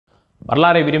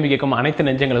வரலாறை விரும்பி கேட்கும் அனைத்து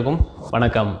நெஞ்சங்களுக்கும்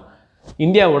வணக்கம்.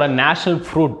 இந்தியாவோட நேஷ்னல்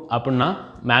ஃப்ரூட் அப்படின்னா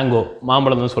மேங்கோ,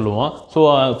 மாம்பழம் தான் சொல்லுவோம். ஸோ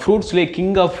ஃப்ரூட்ஸ்லேயே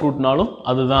கிங் ஆஃப் ஃப்ரூட்னாலும்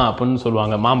அதுதான் அப்படின்னு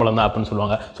சொல்லுவாங்க, மாம்பழம் தான் அப்படின்னு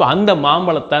சொல்லுவாங்க. ஸோ அந்த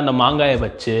மாம்பழத்தை, அந்த மாங்காயை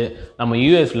வச்சு நம்ம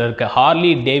யூஎஸில் இருக்க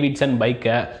ஹார்லி டேவிட்சன்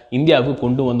பைக்கை இந்தியாவுக்கு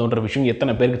கொண்டு வந்தோன்ற விஷயம்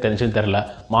எத்தனை பேருக்கு தெரிஞ்சுன்னு தெரில.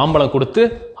 மாம்பழம் கொடுத்து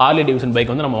ஹார்லி டேவிட்சன்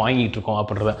பைக் வந்து நம்ம வாங்கிட்டு இருக்கோம்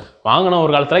அப்படின்றத வாங்கின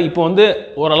ஒரு காலத்தில் இப்போ வந்து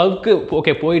ஓரளவுக்கு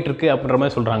ஓகே போயிட்டுருக்கு அப்படின்ற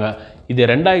மாதிரி சொல்கிறாங்க. இது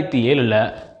 2007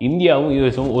 இந்தியாவும்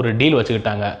யூஎஸும் ஒரு டீல்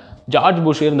வச்சுக்கிட்டாங்க. ஜார்ஜ்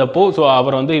புஷ் இருந்தப்போ, ஸோ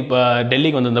அவர் வந்து இப்போ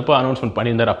டெல்லிக்கு வந்திருந்தப்போ அனௌன்ஸ்மெண்ட்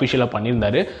பண்ணியிருந்தார், அஃபிஷியலாக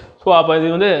பண்ணியிருந்தார். ஸோ அப்போ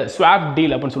இது வந்து ஸ்வாப்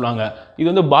டீல் அப்படின்னு சொல்லுவாங்க. இது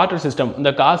வந்து பார்ட்டர் சிஸ்டம்.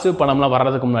 இந்த காசு பணம்லாம்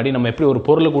வர்றதுக்கு முன்னாடி நம்ம எப்படி ஒரு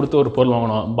பொருளை கொடுத்து ஒரு பொருள்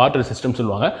வாங்கணும், பார்ட்டர் சிஸ்டம்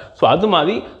சொல்லுவாங்க. ஸோ அது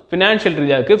மாதிரி ஃபினான்ஷியல்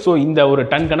ரீதியாக இருக்குது. ஸோ இந்த ஒரு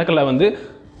டன் கணக்கில் வந்து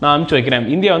நான் அனுப்பிச்சு வைக்கிறேன்.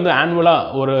 இந்தியா வந்து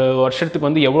ஆனுவலாக ஒரு வருஷத்துக்கு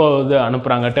வந்து எவ்வளோ இது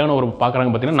அனுப்புகிறாங்க, டேர்ன் ஓவர் பார்க்குறாங்க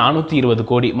பார்த்தீங்கன்னா 420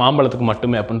 கோடி மாம்பழத்துக்கு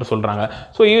மட்டுமே அப்படின்ட்டு சொல்கிறாங்க.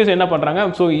 ஸோ யூஎஸ் என்ன பண்ணுறாங்க,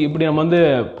 ஸோ இப்படி நம்ம வந்து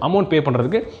அமௌண்ட் பே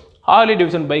பண்ணுறதுக்கு ஹார்லி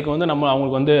டேவிட்சன் பைக் வந்து நம்ம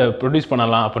அவங்களுக்கு வந்து ப்ரொடியூஸ்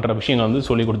பண்ணலாம் அப்படின்ற விஷயங்கள் வந்து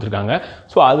சொல்லி கொடுத்துருக்காங்க.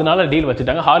 ஸோ அதனால டீல்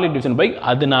வச்சுட்டாங்க. ஹார்லி டேவிட்சன் பைக்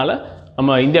அதனால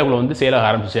நம்ம இந்தியாவுக்குள்ள வந்து சேலாக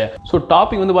ஆரம்பிச்சு. ஸோ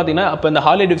டாபிக் வந்து பார்த்தீங்கன்னா அப்போ இந்த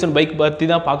ஹார்லி டேவிட்சன் பைக் பற்றி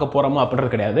தான் பார்க்க போகிறோமா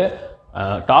அப்படின்றது கிடையாது.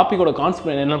 டாப்பிக்கோட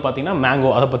கான்செப்ட் என்னென்னு பார்த்தீங்கன்னா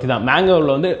மேங்கோ, அதை பற்றி தான்.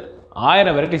 மேங்கோவில் வந்து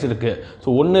 1000 வெரைட்டிஸ் இருக்குது. ஸோ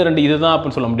 1 2 இதுதான்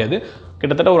அப்படின்னு சொல்ல முடியாது,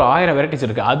 கிட்டத்தட்ட ஒரு 1000 வெரைட்டிஸ்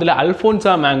இருக்குது. அதில்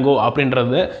அல்ஃபோன்சா மேங்கோ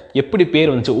அப்படின்றது எப்படி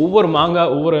பேர் வந்துச்சு,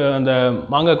 ஒவ்வொரு அந்த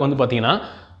மாங்காய்க்கு வந்து பார்த்தீங்கன்னா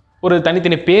ஒரு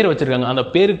தனித்தனி பேர் வச்சுருக்காங்க. அந்த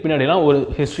பேருக்கு பின்னாடிலாம் ஒரு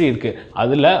ஹிஸ்ட்ரி இருக்குது.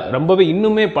 அதில் ரொம்பவே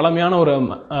இன்னுமே பழமையான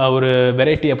ஒரு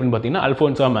வெரைட்டி அப்படின்னு பார்த்தீங்கன்னா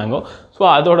அல்ஃபோன்சா மேங்கோ. ஸோ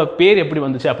அதோட பேர் எப்படி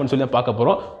வந்துச்சு அப்படின்னு சொல்லி பார்க்க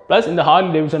போகிறோம். ப்ளஸ் இந்த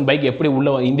ஹார்லி டேவிட்சன் பைக் எப்படி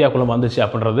உள்ள இந்தியாவுக்குள்ளே வந்துச்சு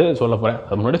அப்படின்றது சொல்ல போகிறேன்.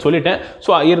 அது முன்னாடி சொல்லிட்டேன்.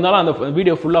 ஸோ இருந்தாலும் அந்த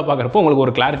வீடியோ ஃபுல்லாக பார்க்குறப்போ உங்களுக்கு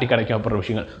ஒரு கிளாரிட்டி கிடைக்கும் அப்படின்ற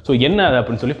விஷயங்கள். ஸோ என்ன அது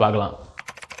அப்படின்னு சொல்லி பார்க்கலாம்.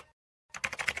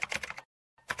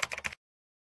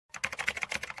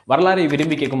 வரலாறை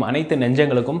விரும்பி கேட்கும் அனைத்து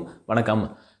நெஞ்சங்களுக்கும் வணக்கம்.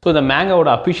 ஸோ இந்த மேங்கோட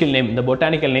அஃபிஷியல் நேம், இந்த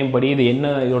பொட்டானிக்கல் நேம் படி இது என்ன,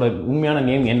 இதோட உண்மையான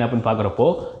நேம் என்ன அப்படின்னு பார்க்குறப்போ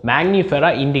மேக்னிஃபெரா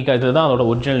இண்டிகா, இதுதான் அதோட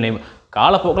ஒரிஜினல் நேம்.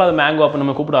 காலப்போக்கில் அது மேங்கோ அப்போ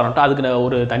நம்ம கூப்பிட ஆரம்பிட்டோம். அதுக்கு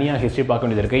ஒரு தனியாக ஹிஸ்ட்ரி பார்க்க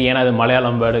வேண்டியது இருக்குது. ஏன்னா அது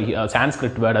மலையாளம் வேர்டு,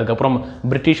 சான்ஸ்கிரிட் வேர்டு, அதுக்கப்புறம்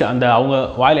பிரிட்டிஷ் அந்த அவங்க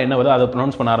வாயில் என்ன வருதோ அதை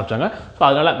ப்ரொனவுன்ஸ் பண்ண ஆரம்பித்தாங்க. ஸோ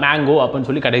அதனால் மேங்கோ அப்படின்னு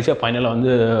சொல்லி கடைசியாக ஃபைனலாக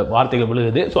வந்து வார்த்தைகள்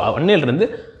விழுகுது. ஸோ அன்னையிலிருந்து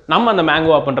நம்ம அந்த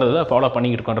மேங்கோ அப்படின்றத ஃபாலோ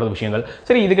பண்ணிக்கிட்டு இருக்கோன்ற விஷயங்கள்.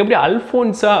 சரி, இதுக்கு எப்படி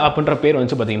அல்ஃபோன்சா அப்படின்ற பேர்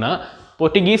வந்து பார்த்திங்கன்னா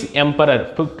போர்ச்சுகீஸ் எம்பரர்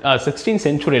 16th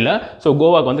centuryல ஸோ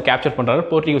கோவாக்கு வந்து கேப்சர் பண்ணுறாரு.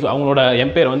 போர்ச்சுகீஸ் அவங்களோட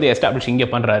எம்பையர் வந்து எஸ்டாப்ளிஷ் இங்கே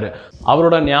பண்ணுறாரு.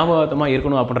 அவரோட ஞாபகமாக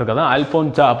இருக்கணும் அப்படின்றத தான்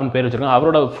அல்ஃபோன்சா அப்படின்னு பேர் வச்சுருக்காங்க.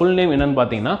 அவரோட ஃபுல் நேம் என்னென்னு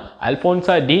பார்த்தீங்கன்னா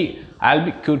அல்ஃபோன்சா டி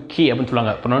ஆல்புக்யூர்கி அப்படின்னு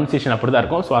சொல்லுவாங்க. ப்ரொனன்சியேஷன் அப்படி தான்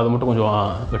இருக்கும். ஸோ அதை மட்டும் கொஞ்சம்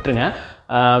விட்டுருங்க.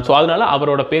 ஸோ அதனால்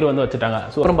அவரோட பேர் வந்து வச்சுட்டாங்க.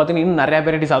 ஸோ அப்புறம் பார்த்தீங்கன்னா இன்னும் நிறையா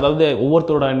வெரைட்டிஸ், அதாவது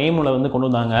ஒவ்வொருத்தரோட நேமில் வந்து கொண்டு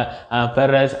வந்தாங்க.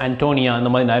 பெரஸ், ஆண்டோனியா,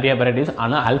 அந்த மாதிரி நிறையா வெரைட்டிஸ்.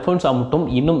 ஆனால் அல்ஃபோன்சா மட்டும்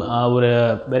இன்னும் ஒரு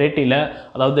வெரைட்டியில்,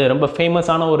 அதாவது ரொம்ப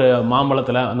ஃபேமஸான ஒரு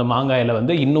மாம்பழத்தில், அந்த மாங்காயில்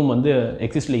வந்து இன்னும் வந்து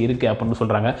எக்ஸிஸ்டில் இருக்குது அப்படின்னு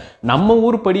சொல்கிறாங்க. நம்ம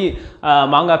ஊர் படி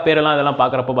மாங்காய் பேரெல்லாம் இதெல்லாம்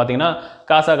பார்க்குறப்போ பார்த்தீங்கன்னா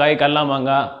காசாக்காய், கல்லா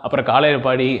மாங்காய், அப்புறம்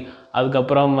காளையர்பாடி,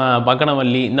 அதுக்கப்புறம்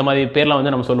பக்கனவல்லி, இந்த மாதிரி பேர்லாம்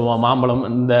வந்து நம்ம சொல்லுவோம். மாம்பழம்,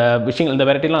 இந்த விஷயங்கள், இந்த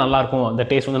வெரைட்டிலாம் நல்லாயிருக்கும், இந்த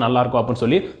டேஸ்ட் வந்து நல்லாயிருக்கும் அப்படின்னு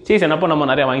சொல்லி சீசன் அப்போ நம்ம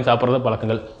நிறையா வாங்கி சாப்பிட்றது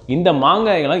பழக்கங்கள். இந்த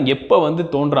மாங்காய்கள்லாம் எப்போ வந்து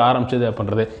தோன்ற ஆரம்பிச்சது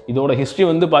அப்படின்றது, இதோட ஹிஸ்ட்ரி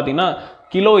வந்து பார்த்திங்கன்னா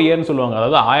கிலோ இயர்னு சொல்லுவாங்க.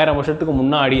 அதாவது 1000 வருஷத்துக்கு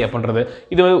முன்னாடி அப்படின்றது.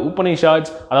 இது வந்து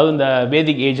உபனிஷாட்ஸ், அதாவது இந்த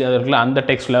வேதிக் ஏஜ் இருக்குல்ல, அந்த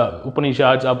டெக்ஸ்ட்டில்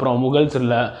உபனிஷாட்ஸ், அப்புறம் முகல்ஸ்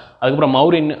இல்லை, அதுக்கப்புறம்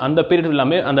மௌரியன், அந்த பீரியட்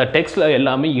எல்லாமே அந்த டெக்ஸ்ட்டில்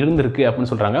எல்லாமே இருந்திருக்கு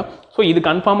அப்படின்னு சொல்கிறாங்க. ஸோ இது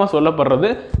கன்ஃபார்மாக சொல்லப்படுறது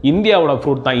இந்தியாவோட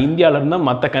ஃப்ரூட் தான், இந்தியாவிலேருந்து தான்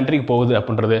மற்ற கண்ட்ரிக்கு போகுது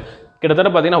அப்படின்றது. கிட்டத்தட்ட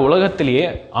பார்த்தீங்கன்னா உலகத்திலேயே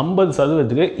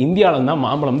 50% இந்தியாவில தான்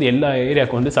மாம்பழம் வந்து எல்லா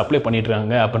ஏரியாவுக்கு வந்து சப்ளை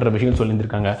பண்ணிட்டுருக்காங்க அப்படின்ற விஷயம்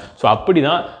சொல்லியிருந்திருக்காங்க. ஸோ அப்படி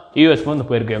தான் யூஎஸ்க்கு வந்து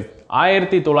போயிருக்கு.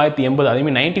 1980,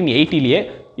 அதேமாதிரி 1980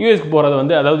 யூஎஸ்க்கு போகிறது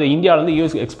வந்து, அதாவது இந்தியாவிலேருந்து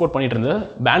யூஎஸ்க்கு எக்ஸ்போர்ட் பண்ணிட்டு இருந்தது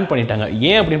பேன் பண்ணிட்டாங்க.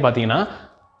 ஏன் அப்படின்னு பார்த்தீங்கன்னா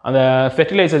அந்த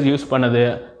ஃபெர்டிலைசர்ஸ் யூஸ் பண்ணது,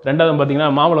 ரெண்டாவது பார்த்தீங்கன்னா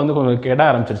மாம்பழம் வந்து கொஞ்சம்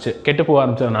கெட்டு போக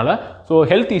ஆரம்பிச்சதுனால, ஸோ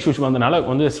ஹெல்த் இஷ்யூஸ் வந்தனால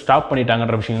வந்து ஸ்டாப்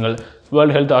பண்ணிட்டாங்கன்ற விஷயங்கள்.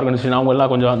 வேர்ல்டு ஹெல்த் ஆர்கனைசேஷன் அவங்க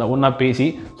எல்லாம் கொஞ்சம் அந்த ஒன்றா பேசி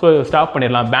ஸோ ஸ்டாப்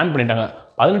பண்ணிடலாம், பேன் பண்ணிட்டாங்க.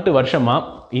 18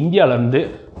 வருஷமாக இந்தியாவிலேருந்து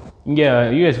இங்கே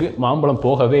யூஎஸ்க்கு மாம்பழம்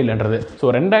போகவே இல்லைன்றது. ஸோ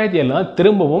 2007 தான்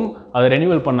திரும்பவும் அதை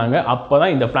ரெனியூவல் பண்ணாங்க. அப்போ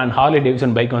தான் இந்த பிளான் ஹார்லி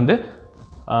டேவிட்சன் பைக் வந்து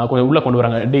கொஞ்சம் உள்ளே கொண்டு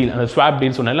வராங்க. டீல், அந்த ஸ்வாப்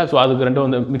டீல் சொன்னால, ஸோ அதுக்கு ரெண்டும்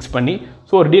வந்து மிக்ஸ் பண்ணி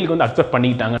ஸோ ஒரு டீலுக்கு வந்து அக்செப்ட்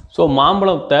பண்ணிக்கிட்டாங்க. ஸோ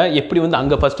மாம்பழத்தை எப்படி வந்து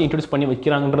அங்கே ஃபஸ்ட்டு இன்ட்ரடியூஸ் பண்ணி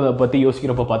வைக்கிறாங்கன்றதை பற்றி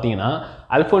யோசிக்கிறப்போ பார்த்தீங்கன்னா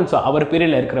அல்ஃபோன்சா அவர்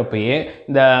பீரியடில் இருக்கிறப்பயே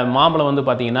இந்த மாம்பழம் வந்து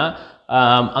பார்த்தீங்கன்னா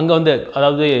அங்கே வந்து,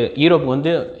 அதாவது யூரோப்புக்கு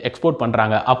வந்து எக்ஸ்போர்ட்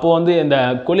பண்ணுறாங்க. அப்போது வந்து இந்த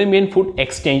கொலம்பியன் ஃபுட்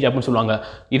எக்ஸ்சேஞ்ச் அப்படின்னு சொல்லுவாங்க.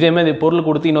 இதேமாதிரி பொருள்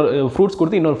கொடுத்து இன்னொரு ஃப்ரூட்ஸ்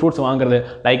கொடுத்து இன்னொரு ஃப்ரூட்ஸ் வாங்குறது,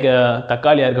 லைக்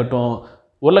தக்காளியாக இருக்கட்டும்,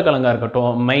 உருளைக்கிழங்காக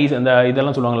இருக்கட்டும், மைஸ், அந்த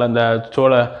இதெல்லாம் சொல்லுவாங்கள்ல, இந்த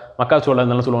மக்காச்சோளம்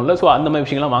இதெல்லாம் சொல்லுவாங்கள்ல. ஸோ அந்த மாதிரி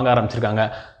விஷயங்கள்லாம் வாங்க ஆரம்பிச்சிருக்காங்க.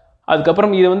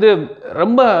 அதுக்கப்புறம் இது வந்து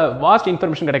ரொம்ப வாஸ்ட்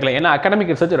இன்ஃபர்மேஷன் கிடைக்கல. ஏன்னா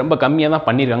அகாடமிக் ரிசர்ச் ரொம்ப கம்மியாக தான்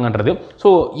பண்ணியிருக்காங்கன்றது. ஸோ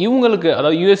இவங்களுக்கு,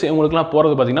 அதாவது யூஎஸ் இவங்களுக்குலாம்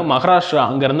போகிறது பார்த்திங்கன்னா மகாராஷ்டிரா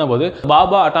அங்கே இருந்தபோது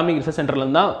பாபா அட்டாமிக் ரிசர்ச்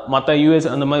சென்டர்லேருந்து தான் மற்ற யூஎஸ்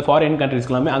அந்த மாதிரி ஃபாரின்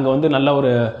கண்ட்ரிஸ்க்கு எல்லாமே அங்கே வந்து நல்ல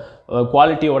ஒரு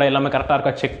குவாலிட்டியோட எல்லாமே கரெக்டாக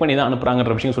இருக்கா செக் பண்ணி தான்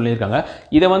அனுப்புகிறாங்கன்ற விஷயம் சொல்லியிருக்காங்க.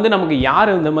 இதை வந்து நமக்கு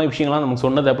யார் இந்த மாதிரி விஷயங்கள்லாம் நமக்கு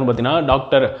சொன்னது அப்படின்னு பார்த்தீங்கன்னா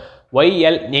டாக்டர்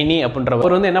YL நெனி அப்படின்றவர்.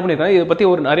 அவர் வந்து என்ன பண்ணியிருக்காரு, இதை பற்றி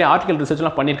ஒரு நிறைய ஆர்டிகல்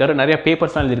ரிசர்ச்லாம் பண்ணியிருக்காரு, நிறைய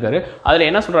பேப்பர்ஸ்லாம் எழுதியிருக்காரு. அதில்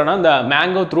என்ன சொல்கிறாருன்னா, இந்த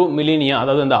மேங்கோ த்ரூ மில்லேனியா,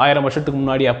 அதாவது இந்த 1000 வருஷத்துக்கு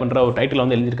முன்னாடி அப்படின்ற ஒரு டைட்டில்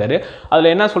வந்து எழுதியிருக்காரு.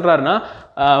 அதில் என்ன சொல்கிறாருன்னா,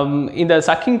 இந்த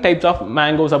சக்கிங் டைப்ஸ் ஆஃப்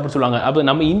மேங்கோஸ் அப்படின்னு சொல்லுவாங்க. அப்போ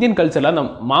நம்ம இந்தியன் கல்ச்சரில் அந்த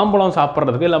மாம்பழம்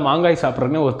சாப்பிட்றதுக்கு இல்லை மாங்காய்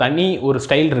சாப்பிட்றதுக்கு ஒரு தனி ஒரு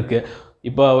ஸ்டைல் இருக்குது.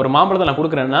 இப்போ ஒரு மாம்பழத்தை நான்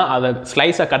கொடுக்குறேன்னா அதை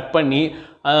ஸ்லைஸாக கட் பண்ணி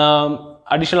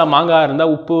அடிஷ்னலாக மாங்காய்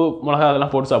இருந்தால் உப்பு மிளகா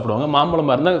அதெல்லாம் போட்டு சாப்பிடுவாங்க.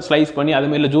 மாம்பழமாக இருந்தால் ஸ்லைஸ் பண்ணி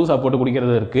அதுமாரி ஜூஸாக போட்டு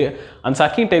குடிக்கிறது இருக்குது. அந்த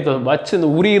சக்கிங் டைப்ஸ் வச்சு இந்த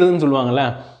உரியுறதுன்னு சொல்லுவாங்கள்ல,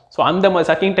 ஸோ அந்த மாதிரி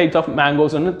சக்கிங் டைப்ஸ் ஆஃப்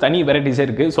மேங்கோஸ் வந்து தனி வெரைட்டிஸே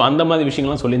இருக்குது. ஸோ அந்த மாதிரி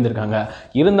விஷயங்கள்லாம் சொல்லியிருந்திருக்காங்க.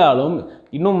 இருந்தாலும்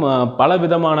இன்னும் பல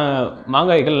விதமான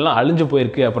மாங்காய்கள் எல்லாம் அழிஞ்சு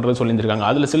போயிருக்கு அப்படின்றது சொல்லியிருந்திருக்காங்க.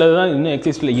 அதில் சிலது தான் இன்னும்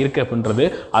எக்ஸிஸ்டில் இருக்குது அப்படின்றது.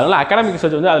 அதனால் அகாடமிக்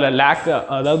ரிசர்ச் வந்து அதில்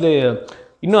அதாவது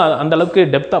இன்னும் அந்த அளவுக்கு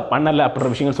டெப்த்தாக பண்ணலை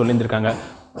அப்படின்ற விஷயங்கள் சொல்லியிருந்திருக்காங்க.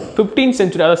 15th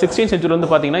century அதாவது 16th century வந்து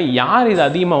பார்த்தீங்கன்னா யார் இது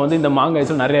அதிகமாக வந்து இந்த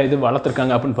மாங்காய்ஸில் நிறைய இது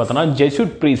வளர்த்துருக்காங்க அப்படின்னு பார்த்தோன்னா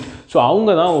ஜெசூட் ப்ரீஸ்ட். ஸோ அவங்க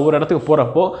தான் ஒவ்வொரு இடத்துக்கு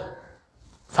போகிறப்போ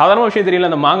சாதாரண விஷயம்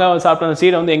தெரியல, அந்த மாங்காவை சாப்பிட்ட அந்த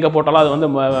சீடை வந்து எங்கே போட்டாலும் அது வந்து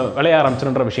விளைய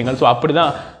ஆரம்பிச்சிருன்ற விஷயங்கள். ஸோ அப்படி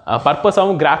தான்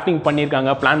பர்பஸாகவும் கிராஃப்டிங்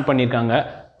பண்ணியிருக்காங்க, பிளான் பண்ணியிருக்காங்க.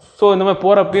 ஸோ இந்த மாதிரி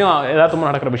போகிறப்பையும் எதார்த்தமாக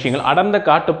நடக்கிற விஷயங்கள் அடர்ந்த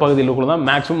காட்டு பகுதிகளுக்குள்ள தான்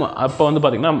மேக்ஸிமம் அப்போ வந்து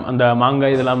பார்த்திங்கன்னா அந்த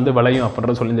மாங்காய் இதெல்லாம் வந்து விளையும்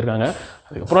அப்படின்றது சொல்லியிருக்காங்க.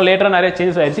 அதுக்கப்புறம் லேட்டராக நிறைய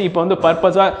சேஞ்சஸ் ஆகிடுச்சு. இப்போ வந்து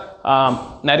பர்பஸாக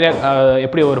நிறைய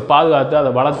எப்படி ஒரு பாதுகாத்து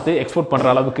அதை வளர்த்து எக்ஸ்போர்ட் பண்ணுற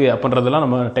அளவுக்கு அப்படின்றதெல்லாம்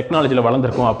நம்ம டெக்னாலஜியில்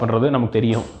வளர்ந்துருக்கோம் அப்படின்றது நமக்கு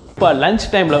தெரியும். இப்போ லஞ்ச்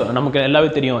டைமில் நமக்கு எல்லாமே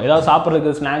தெரியும், ஏதாவது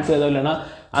சாப்பிட்றதுக்கு ஸ்நாக்ஸ் எதுவும் இல்லைன்னா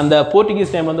அந்த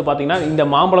போர்ச்சுகீஸ் டைம் வந்து பார்த்திங்கன்னா இந்த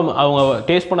மாம்பழம் அவங்க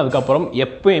டேஸ்ட் பண்ணதுக்கப்புறம்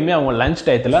எப்போயுமே அவங்க லஞ்ச்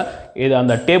டயத்தில் இது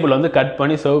அந்த டேபிள் வந்து கட்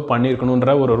பண்ணி சர்வ்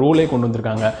பண்ணியிருக்கணுன்ற ஒரு ரூலே கொண்டு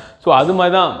வந்திருக்காங்க. ஸோ அது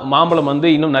மாதிரி தான் மாம்பழம் வந்து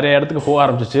இன்னும் நிறைய இடத்துக்கு போக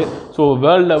ஆரம்பிச்சிச்சு. ஸோ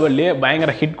வேர்ல்டு லெவல்லே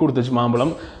பயங்கர ஹிட் கொடுத்துச்சு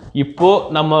மாம்பழம். இப்போது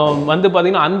நம்ம வந்து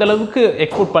பார்த்திங்கன்னா அந்தளவுக்கு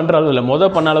எக்ஸ்போர்ட் பண்ணுற அளவு இல்லை,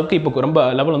 பண்ண அளவுக்கு இப்போ ரொம்ப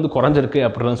லெவல் வந்து குறைஞ்சிருக்கு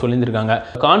அப்படின்னு சொல்லியிருக்காங்க.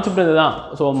 கான்செப்ட் இதுதான்.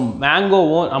 ஸோ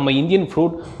மேங்கோவும் நம்ம இந்தியன்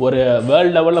ஃப்ரூட் ஒரு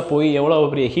வேர்ல்டு லெவலில் போய் எவ்வளோ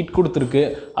பெரிய ஹிட் கொடுத்துருக்கு.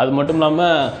 அது மட்டும்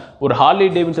இல்லாமல் ஒரு ஹார்லி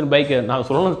டேவிட்சன் பைக்கு நான்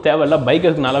சொல்லணும் தேவையில்லை,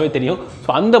 பைக்கு நல்லாவே தெரியும். ஸோ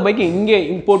அந்த பைக்கை இங்கே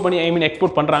இம்போர்ட் பண்ணி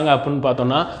எக்ஸ்போர்ட் பண்ணுறாங்க அப்படின்னு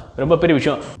பார்த்தோன்னா ரொம்ப பெரிய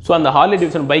விஷயம். ஸோ அந்த ஹார்லி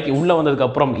டேவிட்சன் பைக் உள்ளே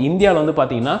வந்ததுக்கப்புறம் இந்தியாவில் வந்து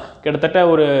பார்த்திங்கன்னா கிட்டத்தட்ட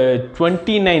ஒரு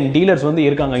 29 டீலர்ஸ் வந்து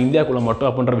இருக்காங்க இந்தியாவுக்குள்ளே மட்டும்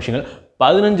அப்படின்ற விஷயங்கள்.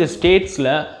 15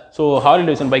 ஸ்டேட்ஸில் so Harley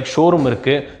Davidson bike showroom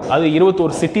இருக்குது. அது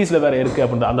 21 சிட்டிஸில் வேறு இருக்குது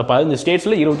அப்படின்ற அந்த 15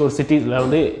 ஸ்டேட்ஸில் 21 சிட்டிஸில்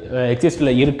வந்து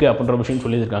எக்ஸிஸ்டில் இருக்குது அப்படின்ற விஷயம்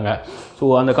சொல்லியிருக்காங்க. ஸோ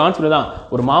அந்த கான்செப்ட் தான்,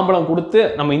 ஒரு மாம்பழம் கொடுத்து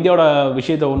நம்ம இந்தியாவோட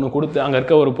விஷயத்தை ஒன்று கொடுத்து அங்கே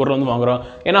இருக்க ஒரு பொருள் வந்து வாங்குகிறோம்.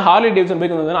 ஏன்னா ஹார்லி டேவிட்சன்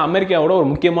பைக் வந்து அமெரிக்காவோட ஒரு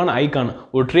முக்கியமான ஐக்கான்,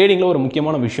 ஒரு ட்ரேடிங்கில் ஒரு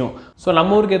முக்கியமான விஷயம். ஸோ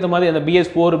நம்ம ஊருக்கு ஏற்ற மாதிரி அந்த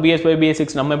BS4, BS5,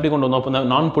 BS6 நம்ம எப்படி கொண்டு வந்தோம் அப்போ அந்த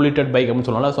நான் பொல்யூட்டட் பைக் அப்படின்னு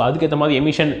சொல்லலாம். ஸோ அதுக்கேற்ற மாதிரி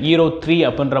எமிஷன் Euro 3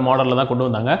 அப்படின்ற மாடலில் தான் கொண்டு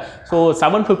வந்தாங்க. ஸோ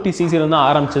 750 cc தான்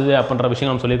ஆரம்பிச்சது அப்படின்ற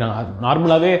விஷயம் நம்ம சொல்லியிருக்காங்க.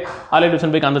 நார்மலாகவே ஹார்லி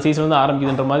டேவிட்சன் பைக் அந்த சீசன் தான்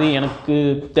ஆரம்பிக்குதுன்ற மாதிரி எனக்கு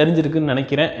தெரிஞ்சிருக்குன்னு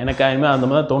நினைக்கிறேன். எனக்கு இனிமேல் அந்த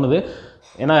மாதிரி தோணுது,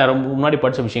 ஏன்னா ரொம்ப முன்னாடி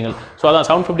படித்த விஷயங்கள். ஸோ அதான்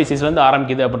 750 cc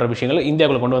ஆரம்பிக்குது அப்படின்ற விஷயங்கள்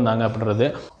இந்தியாவுக்குள்ள கொண்டு வந்தாங்க அப்படின்றது.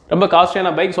 ரொம்ப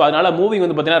காஸ்ட்லியான பைக். ஸோ அதனால் மூவிங்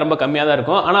வந்து பார்த்திங்கன்னா ரொம்ப கம்மியாக தான்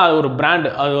இருக்கும். ஆனால் அது ஒரு பிராண்ட்,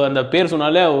 அது அந்த பேர்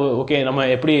சொன்னாலே ஓகே நம்ம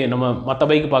எப்படி நம்ம மற்ற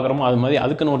பைக் பார்க்குறோமோ அது மாதிரி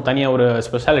அதுக்குன்னு ஒரு தனியாக ஒரு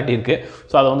ஸ்பெஷாலிட்டி இருக்குது.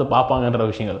 ஸோ அதை வந்து பார்ப்பாங்கன்ற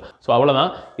விஷயங்கள். ஸோ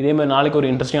அவ்வளோதான். இதேமாதிரி நாளைக்கு ஒரு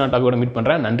இன்ட்ரெஸ்டிங்கான டாபிக்கோட மீட்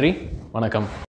பண்ணுறேன். நன்றி, வணக்கம்.